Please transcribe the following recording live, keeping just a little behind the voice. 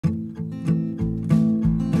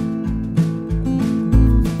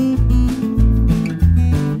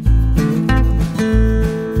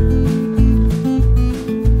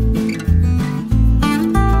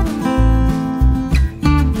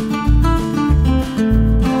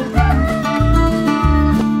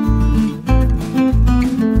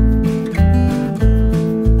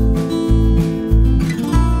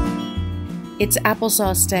It's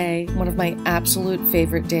Applesauce Day, one of my absolute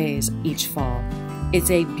favorite days each fall. It's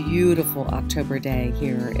a beautiful October day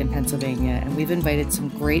here in Pennsylvania, and we've invited some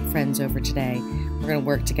great friends over today. We're going to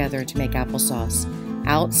work together to make applesauce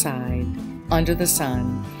outside, under the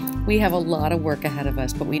sun. We have a lot of work ahead of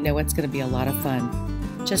us, but we know it's going to be a lot of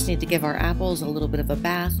fun. Just need to give our apples a little bit of a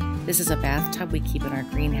bath. This is a bathtub we keep in our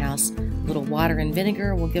greenhouse. A little water and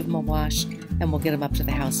vinegar, we'll give them a wash, and we'll get them up to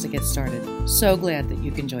the house to get started. So glad that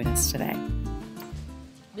you can join us today.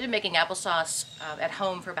 We've been making applesauce at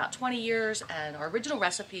home for about 20 years, and our original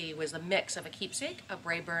recipe was a mix of a keepsake, a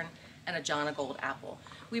Braeburn, and a John Gold apple.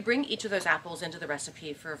 We bring each of those apples into the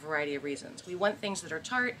recipe for a variety of reasons. We want things that are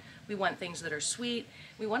tart, we want things that are sweet,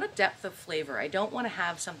 we want a depth of flavor. I don't want to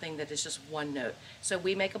have something that is just one note, so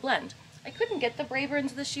we make a blend. I couldn't get the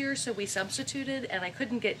Braeburns this year, so we substituted, and I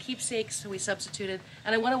couldn't get keepsakes, so we substituted,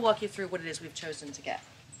 and I want to walk you through what it is we've chosen to get.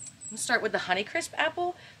 Let's start with the Honeycrisp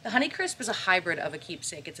apple. The Honeycrisp is a hybrid of a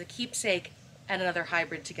keepsake. It's a keepsake and another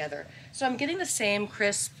hybrid together. So I'm getting the same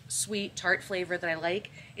crisp, sweet, tart flavor that I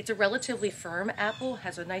like. It's a relatively firm apple,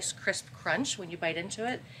 has a nice crisp crunch when you bite into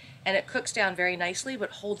it, and it cooks down very nicely but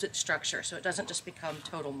holds its structure so it doesn't just become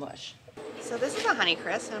total mush. So this is a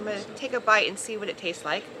Honeycrisp, and I'm going to take a bite and see what it tastes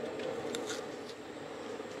like.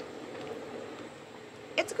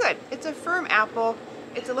 It's good. It's a firm apple.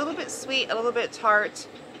 It's a little bit sweet, a little bit tart.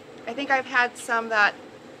 I think I've had some that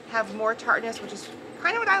have more tartness, which is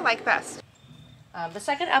kind of what I like best. The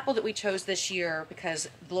second apple that we chose this year, because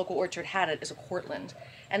the local orchard had it, is a Cortland.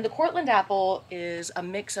 And the Cortland apple is a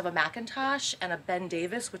mix of a McIntosh and a Ben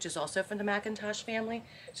Davis, which is also from the McIntosh family.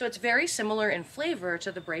 So it's very similar in flavor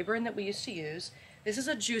to the Braeburn that we used to use. This is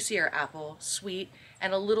a juicier apple, sweet,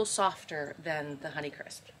 and a little softer than the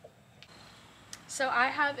Honeycrisp. So I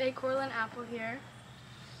have a Cortland apple here.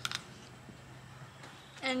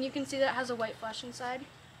 And you can see that it has a white flesh inside,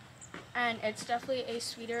 and it's definitely a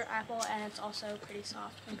sweeter apple, and it's also pretty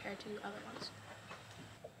soft compared to other ones.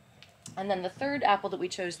 And then the third apple that we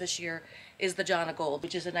chose this year is the John Gold,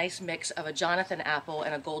 which is a nice mix of a Jonathan apple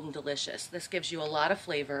and a Golden Delicious. This gives you a lot of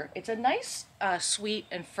flavor. It's a nice sweet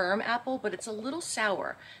and firm apple, but it's a little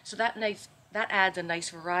sour, so that adds a nice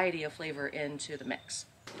variety of flavor into the mix.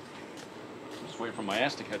 Just wait for my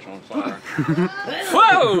ass to catch on fire.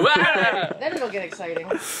 Whoa! Then it'll get exciting.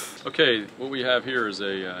 Okay, what we have here is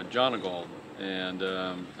a John Gold, and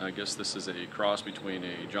I guess this is a cross between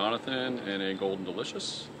a Jonathan and a Golden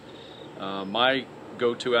Delicious. My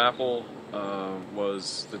go-to apple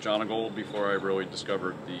was the John Gold before I really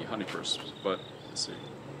discovered the Honeycrisp, but let's see.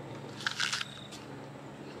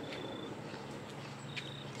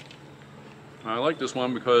 I like this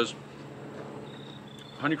one because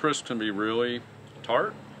Honeycrisp can be really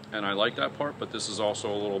tart, and I like that part, but this is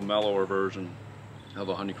also a little mellower version of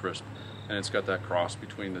a Honeycrisp, and it's got that cross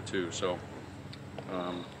between the two. So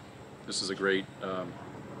this is a great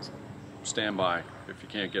standby if you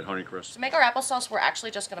can't get Honeycrisp. To make our applesauce, we're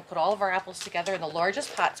actually just going to put all of our apples together in the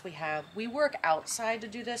largest pots we have. We work outside to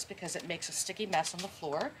do this because it makes a sticky mess on the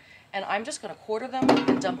floor, and I'm just going to quarter them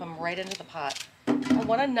and dump them right into the pot. I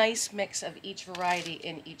want a nice mix of each variety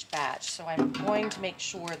in each batch, so I'm going to make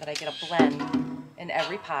sure that I get a blend in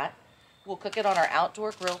every pot. We'll cook it on our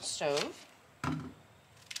outdoor grill stove,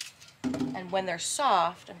 and when they're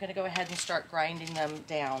soft, I'm going to go ahead and start grinding them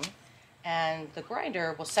down, and the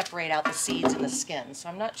grinder will separate out the seeds and the skins, so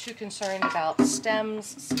I'm not too concerned about the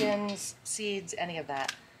stems, skins, seeds, any of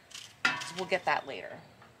that. So we'll get that later.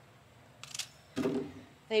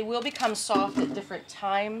 They will become soft at different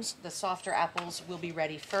times. The softer apples will be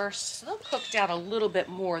ready first, so they'll cook down a little bit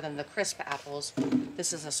more than the crisp apples.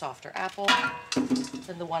 This is a softer apple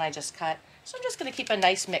than the one I just cut. So I'm just going to keep a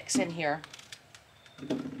nice mix in here.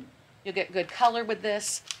 You'll get good color with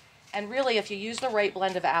this, and really if you use the right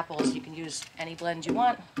blend of apples, you can use any blend you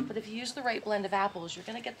want, but if you use the right blend of apples, you're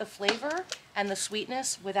going to get the flavor and the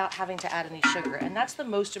sweetness without having to add any sugar, and that's the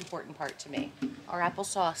most important part to me. Our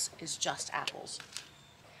applesauce is just apples.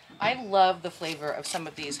 I love the flavor of some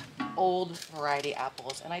of these old variety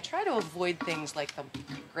apples, and I try to avoid things like the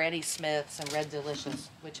Granny Smiths and Red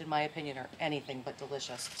Delicious, which in my opinion are anything but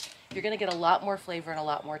delicious. You're going to get a lot more flavor and a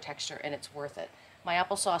lot more texture, and it's worth it. My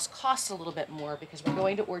applesauce costs a little bit more because we're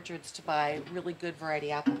going to orchards to buy really good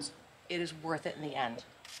variety apples. It is worth it in the end.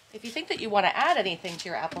 If you think that you want to add anything to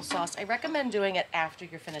your applesauce, I recommend doing it after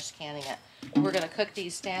you're finished canning it. We're going to cook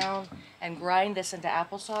these down and grind this into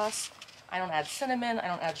applesauce. I don't add cinnamon, I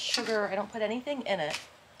don't add sugar, I don't put anything in it.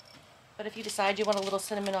 But if you decide you want a little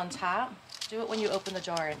cinnamon on top, do it when you open the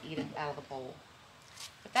jar and eat it out of the bowl.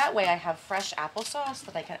 But that way I have fresh applesauce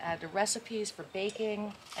that I can add to recipes for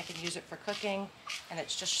baking, I can use it for cooking, and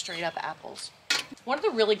it's just straight up apples. One of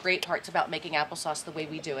the really great parts about making applesauce the way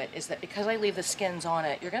we do it is that because I leave the skins on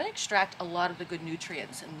it, you're going to extract a lot of the good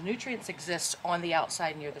nutrients, and the nutrients exist on the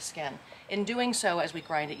outside near the skin. In doing so, as we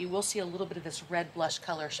grind it, you will see a little bit of this red blush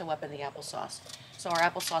color show up in the applesauce. So our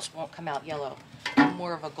applesauce won't come out yellow,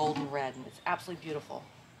 more of a golden red, and it's absolutely beautiful.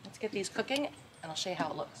 Let's get these cooking, and I'll show you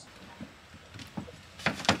how it looks.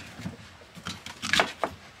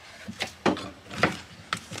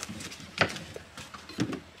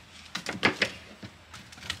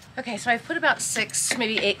 Okay, so I've put about 6,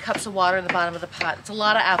 maybe 8 cups of water in the bottom of the pot. It's a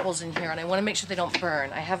lot of apples in here, and I want to make sure they don't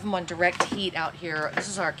burn. I have them on direct heat out here. This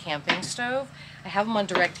is our camping stove. I have them on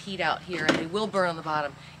direct heat out here, and they will burn on the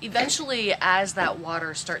bottom. Eventually, as that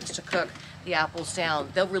water starts to cook the apples down,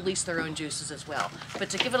 they'll release their own juices as well.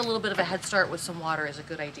 But to give it a little bit of a head start with some water is a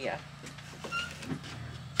good idea.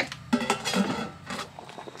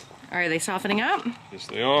 All right, are they softening up? Yes,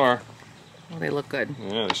 they are. Well, they look good.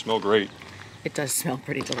 Yeah, they smell great. It does smell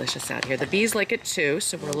pretty delicious out here. The bees like it too,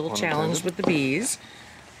 so we're a little challenged with the bees,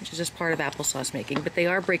 which is just part of applesauce making, but they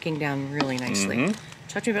are breaking down really nicely.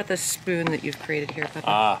 Talk to me about this spoon that you've created here,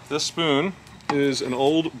 Peppa. This spoon is an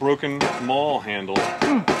old broken maul handle.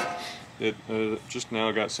 It just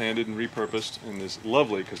now got sanded and repurposed and is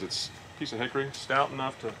lovely because it's a piece of hickory, stout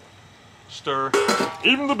enough to stir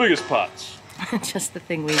even the biggest pots. Just the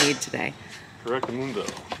thing we need today. Correctamundo.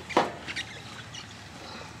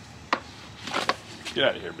 Get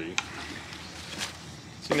out of here, bee.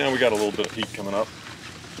 See, now we got a little bit of heat coming up.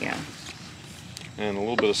 Yeah. And a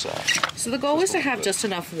little bit of sauce. So the goal is to have just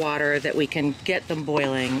enough water that we can get them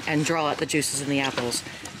boiling and draw out the juices in the apples,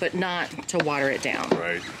 but not to water it down.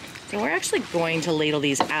 Right. So we're actually going to ladle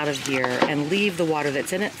these out of here and leave the water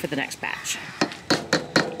that's in it for the next batch.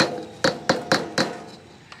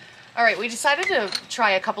 All right, we decided to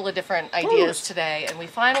try a couple of different ideas today, and we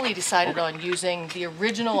finally decided on using the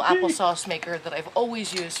original applesauce maker that I've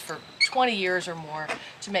always used for 20 years or more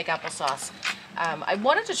to make applesauce. I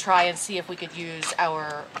wanted to try and see if we could use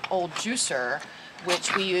our old juicer,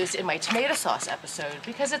 which we used in my tomato sauce episode,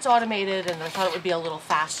 because it's automated and I thought it would be a little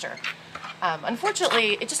faster.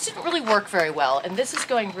 Unfortunately, it just didn't really work very well, and this is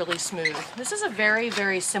going really smooth. This is a very,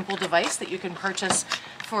 very simple device that you can purchase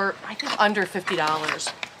for, I think, under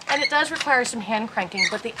 $50. And it does require some hand cranking,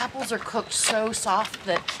 but the apples are cooked so soft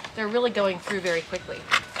that they're really going through very quickly.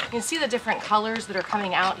 You can see the different colors that are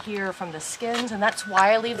coming out here from the skins, and that's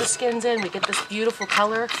why I leave the skins in. We get this beautiful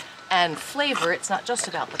color and flavor. It's not just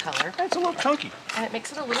about the color. It's a little chunky. And it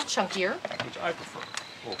makes it a little chunkier. Which I prefer.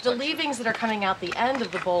 The leavings that are coming out the end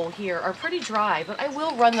of the bowl here are pretty dry, but I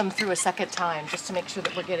will run them through a second time just to make sure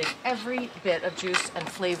that we're getting every bit of juice and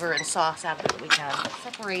flavor and sauce out of it that we can.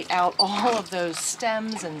 Separate out all of those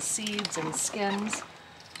stems and seeds and skins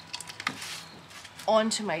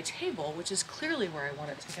onto my table, which is clearly where I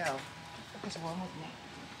want it to go. What is wrong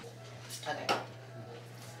with me? Okay.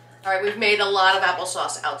 All right, we've made a lot of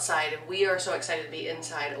applesauce outside, and we are so excited to be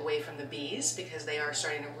inside away from the bees because they are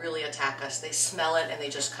starting to really attack us. They smell it and they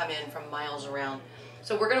just come in from miles around.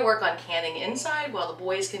 So we're gonna work on canning inside while the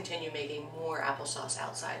boys continue making more applesauce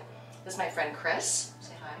outside. This is my friend Chris.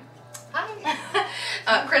 Say hi.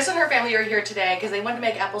 Hi. Chris and her family are here today because they wanted to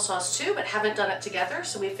make applesauce too, but haven't done it together.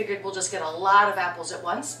 So we figured we'll just get a lot of apples at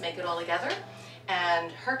once, make it all together.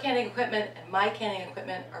 And her canning equipment and my canning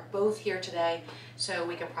equipment are both here today, so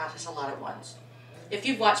we can process a lot at once. If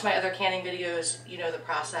you've watched my other canning videos, you know the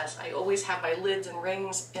process. I always have my lids and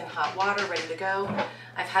rings in hot water ready to go.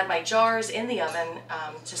 I've had my jars in the oven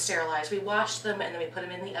to sterilize. We wash them and then we put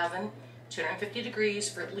them in the oven, 250 degrees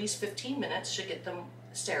for at least 15 minutes, should get them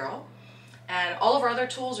sterile. And all of our other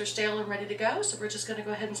tools are stale and ready to go, so we're just gonna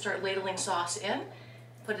go ahead and start ladling sauce in,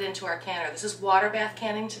 put it into our canner. This is water bath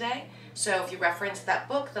canning today. So if you reference that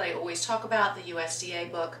book that I always talk about, the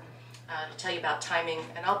USDA book, to tell you about timing,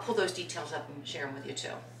 and I'll pull those details up and share them with you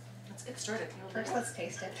too. Let's get started. First, let's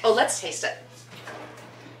taste it. Oh, let's taste it.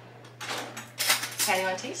 Can you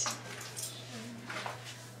want to taste?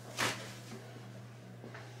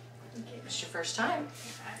 Okay, it's your first time.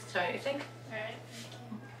 Tell me what you think. Alright.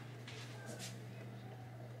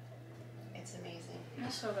 It's amazing.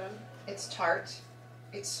 That's so good. It's tart.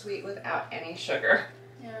 It's sweet without any sugar.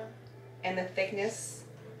 Yeah. And the thickness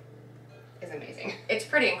is amazing. It's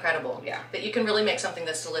pretty incredible. Yeah. That you can really make something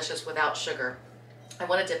that's delicious without sugar. I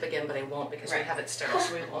want to dip again, but I won't because we have it sterile,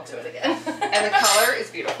 so we won't do it again. And the color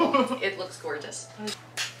is beautiful. It looks gorgeous. Wow,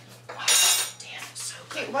 damn, it's so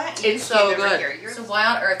good. Okay, what? It's so good. So why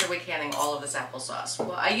on earth are we canning all of this applesauce?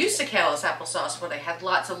 Well, I used to can all this applesauce when I had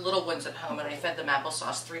lots of little ones at home and I fed them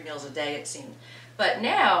applesauce 3 meals a day, it seemed. But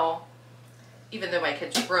now, even though my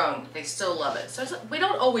kids are grown, they still love it. So we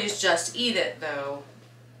don't always just eat it, though,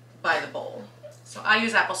 by the bowl. So I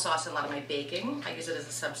use applesauce in a lot of my baking. I use it as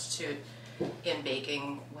a substitute in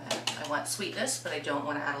baking when I want sweetness, but I don't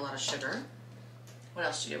want to add a lot of sugar. What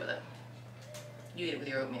else do you do with it? You eat it with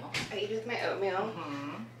your oatmeal. I eat it with my oatmeal.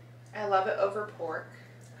 Mm-hmm. I love it over pork.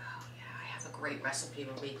 Oh yeah, I have a great recipe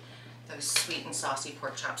where those sweet and saucy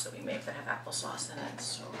pork chops that we make that have applesauce in it. It's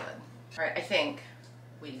so good. All right, I think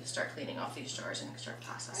we need to start cleaning off these jars and start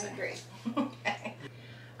processing. I agree. Okay.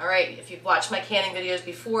 All right, if you've watched my canning videos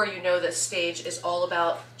before, you know this stage is all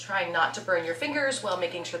about trying not to burn your fingers while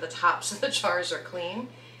making sure the tops of the jars are clean.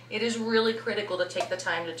 It is really critical to take the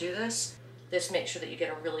time to do this. This makes sure that you get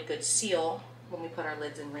a really good seal when we put our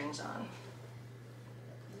lids and rings on.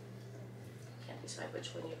 Can't decide which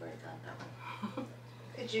one you've already done, that one.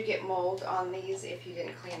 Could you get mold on these if you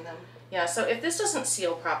didn't clean them? Yeah, so if this doesn't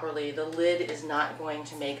seal properly, the lid is not going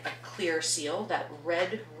to make a clear seal. That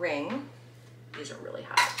red ring, these are really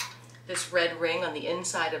hot. This red ring on the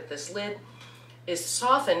inside of this lid is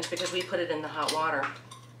softened because we put it in the hot water.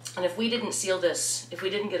 And if we didn't seal this, if we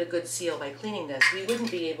didn't get a good seal by cleaning this, we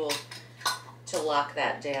wouldn't be able to lock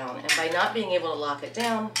that down. And by not being able to lock it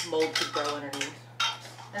down, mold could grow underneath.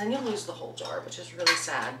 And then you'll lose the whole jar, which is really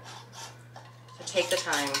sad. So take the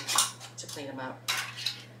time to clean them up.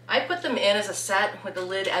 I put them in as a set with the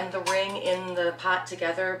lid and the ring in the pot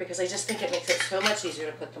together because I just think it makes it so much easier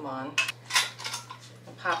to put them on.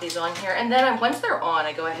 I'll pop these on here, and then once they're on,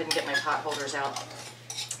 I go ahead and get my pot holders out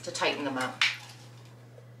to tighten them up.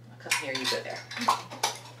 Come here, you go there.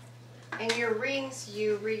 And your rings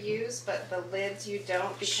you reuse, but the lids you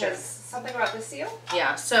don't because Sure. something about the seal?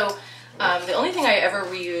 Yeah, so the only thing I ever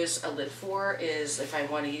reuse a lid for is if I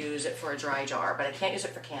want to use it for a dry jar, but I can't use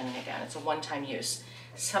it for canning again. It's a one-time use.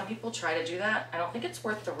 Some people try to do that. I don't think it's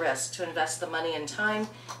worth the risk to invest the money and time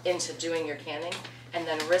into doing your canning and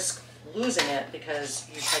then risk losing it because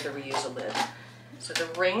you tried to reuse a lid. So the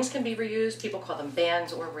rings can be reused. People call them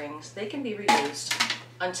bands or rings. They can be reused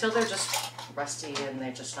until they're just rusty and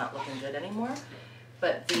they're just not looking good anymore.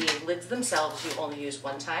 But the lids themselves you only use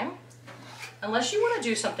one time. Unless you want to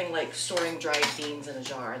do something like storing dried beans in a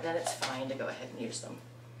jar, then it's fine to go ahead and use them.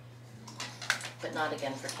 But not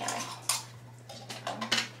again for canning.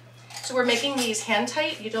 So we're making these hand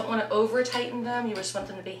tight. You don't want to over tighten them. You just want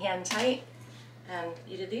them to be hand tight. And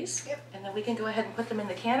you did these? Yep. And then we can go ahead and put them in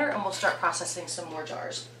the canner and we'll start processing some more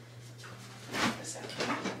jars.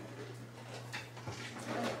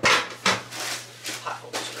 Pot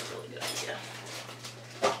holders are a really good idea.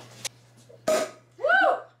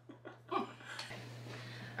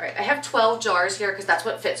 Alright, I have 12 jars here because that's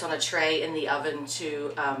what fits on a tray in the oven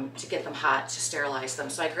to get them hot, to sterilize them.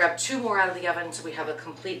 So I grabbed 2 more out of the oven so we have a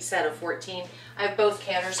complete set of 14. I have both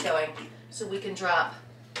canners going so we can drop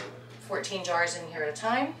 14 jars in here at a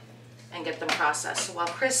time and get them processed. So while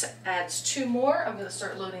Chris adds 2 more, I'm going to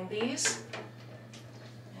start loading these.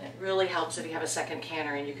 And it really helps if you have a second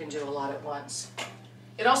canner and you can do a lot at once.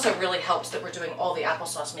 It also really helps that we're doing all the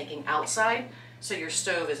applesauce making outside so your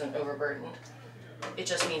stove isn't overburdened. It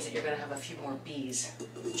just means that you're going to have a few more bees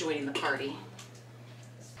joining the party.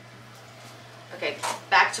 Okay,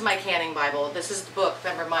 back to my canning Bible. This is the book.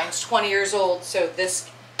 Remember, mine's 20 years old, so this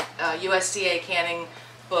USDA canning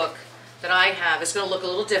book that I have is going to look a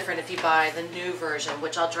little different if you buy the new version,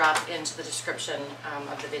 which I'll drop into the description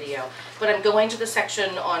of the video. But I'm going to the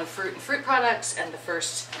section on fruit and fruit products, and the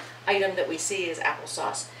first item that we see is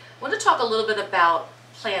applesauce. I want to talk a little bit about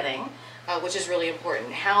planning, which is really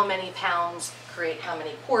important. How many pounds create how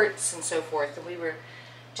many quarts and so forth. And we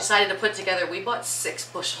decided to put together, we bought 6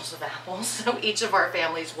 bushels of apples. So each of our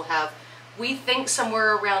families will have, we think,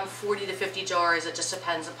 somewhere around 40 to 50 jars. It just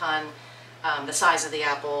depends upon the size of the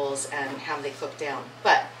apples and how they cook down.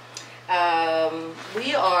 But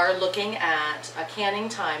we are looking at a canning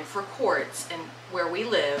time for quarts and where we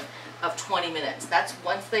live of 20 minutes. That's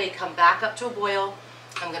once they come back up to a boil.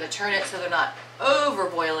 I'm going to turn it so they're not over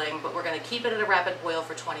boiling, but we're going to keep it at a rapid boil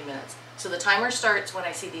for 20 minutes. So the timer starts when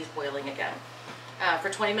I see these boiling again for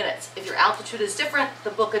 20 minutes. If your altitude is different,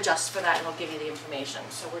 the book adjusts for that and it'll give you the information.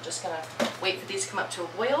 So we're just going to wait for these to come up to a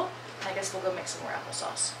boil. And I guess we'll go make some more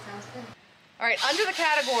applesauce. Sounds good. All right, under the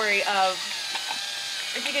category of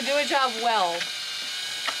if you can do a job well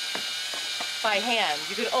by hand,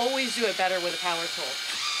 you could always do it better with a power tool.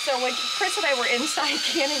 So when Chris and I were inside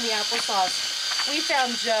canning the applesauce, we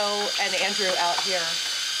found Joe and Andrew out here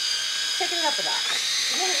taking it up a notch.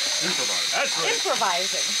 Improvise. That's right.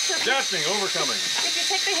 Improvising. Adapting, overcoming. If you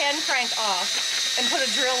take the hand crank off and put a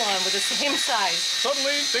drill on with the same size,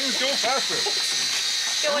 Suddenly, things go faster.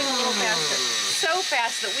 going a little faster. So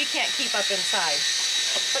fast that we can't keep up inside.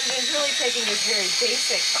 But he's really taking this very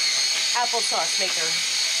basic applesauce maker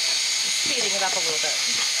and speeding it up a little bit.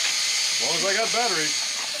 As long as I got batteries.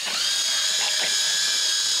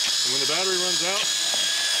 And when the battery runs out,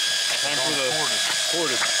 time for the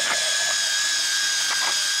corded.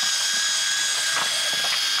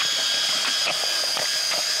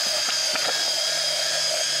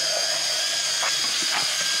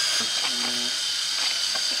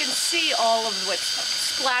 You can see all of what's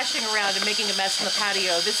splashing around and making a mess in the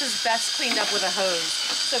patio. This is best cleaned up with a hose.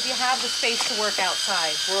 So if you have the space to work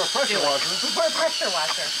outside, Or a pressure washer. Or a pressure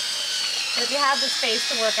washer. If you have the space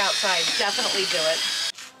to work outside, definitely do it.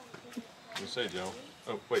 What do you say, Joe?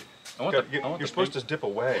 Oh, wait. I want You're supposed to dip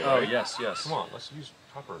away, Oh, right? yes, yes. Come on, let's use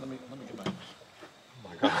copper. Let me get my... Oh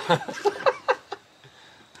my God.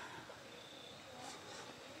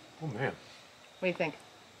 Oh man. What do you think?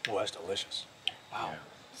 Oh, that's delicious. Wow.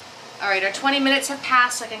 All right, our 20 minutes have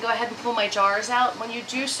passed. So I can go ahead and pull my jars out. When you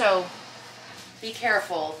do so, be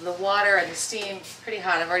careful. The water and the steam is pretty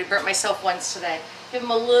hot. I've already burnt myself once today. Give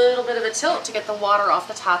them a little bit of a tilt to get the water off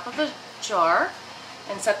the top of the jar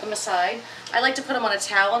and set them aside. I like to put them on a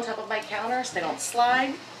towel on top of my counter so they don't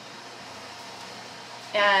slide.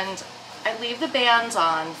 And I leave the bands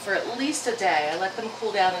on for at least a day. I let them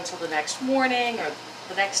cool down until the next morning or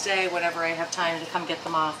the next day, whenever I have time to come get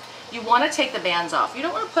them off. You want to take the bands off. You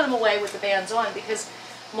don't want to put them away with the bands on because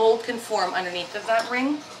mold can form underneath of that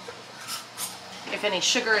ring. If any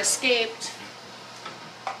sugar escaped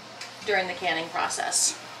during the canning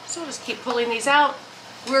process. So just keep pulling these out.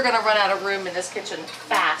 We're going to run out of room in this kitchen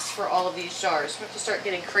fast for all of these jars. We have to start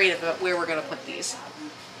getting creative about where we're going to put these.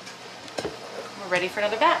 We're ready for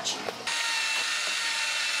another batch.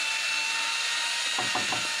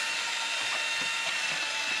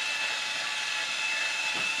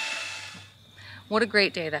 What a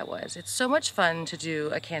great day that was. It's so much fun to do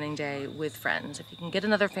a canning day with friends. If you can get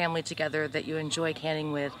another family together that you enjoy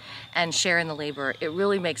canning with and share in the labor, it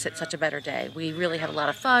really makes it such a better day. We really had a lot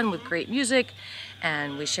of fun with great music,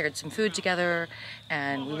 and we shared some food together,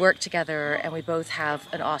 and we worked together, and we both have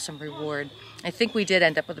an awesome reward. I think we did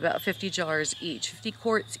end up with about 50 jars each, 50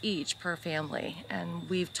 quarts each per family, and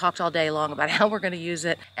we've talked all day long about how we're going to use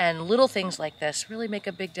it, and little things like this really make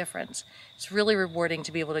a big difference. It's really rewarding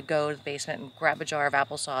to be able to go to the basement and grab a jar of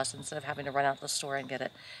applesauce instead of having to run out to the store and get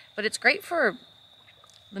it. But it's great for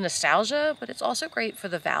the nostalgia, but it's also great for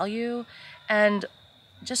the value, and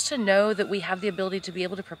just to know that we have the ability to be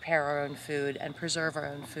able to prepare our own food and preserve our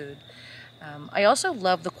own food. I also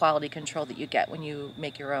love the quality control that you get when you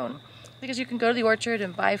make your own, because you can go to the orchard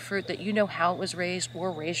and buy fruit that you know how it was raised,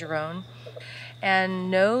 or raise your own, and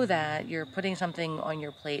know that you're putting something on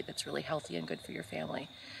your plate that's really healthy and good for your family.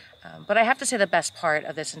 But I have to say the best part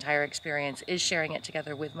of this entire experience is sharing it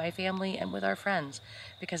together with my family and with our friends,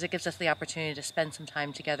 because it gives us the opportunity to spend some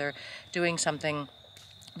time together doing something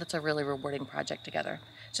that's a really rewarding project together.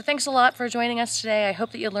 So thanks a lot for joining us today. I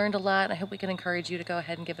hope that you learned a lot, and I hope we can encourage you to go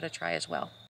ahead and give it a try as well.